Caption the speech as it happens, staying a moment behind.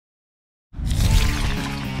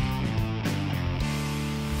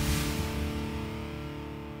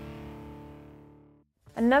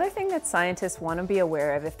Another thing that scientists want to be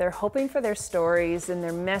aware of if they're hoping for their stories and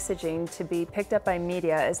their messaging to be picked up by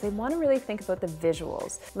media is they want to really think about the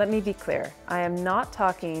visuals. Let me be clear, I am not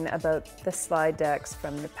talking about the slide decks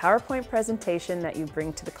from the PowerPoint presentation that you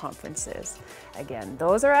bring to the conferences. Again,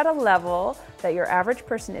 those are at a level that your average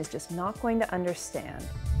person is just not going to understand.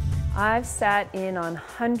 I've sat in on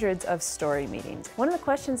hundreds of story meetings. One of the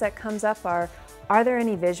questions that comes up are there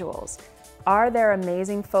any visuals? Are there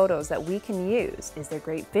amazing photos that we can use? Is there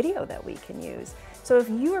great video that we can use? So if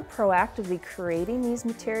you are proactively creating these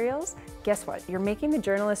materials, guess what? You're making the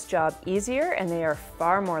journalist's job easier and they are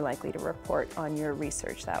far more likely to report on your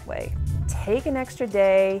research that way. Take an extra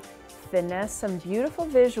day, finesse some beautiful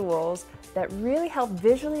visuals that really help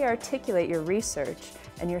visually articulate your research,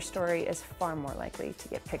 and your story is far more likely to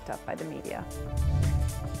get picked up by the media.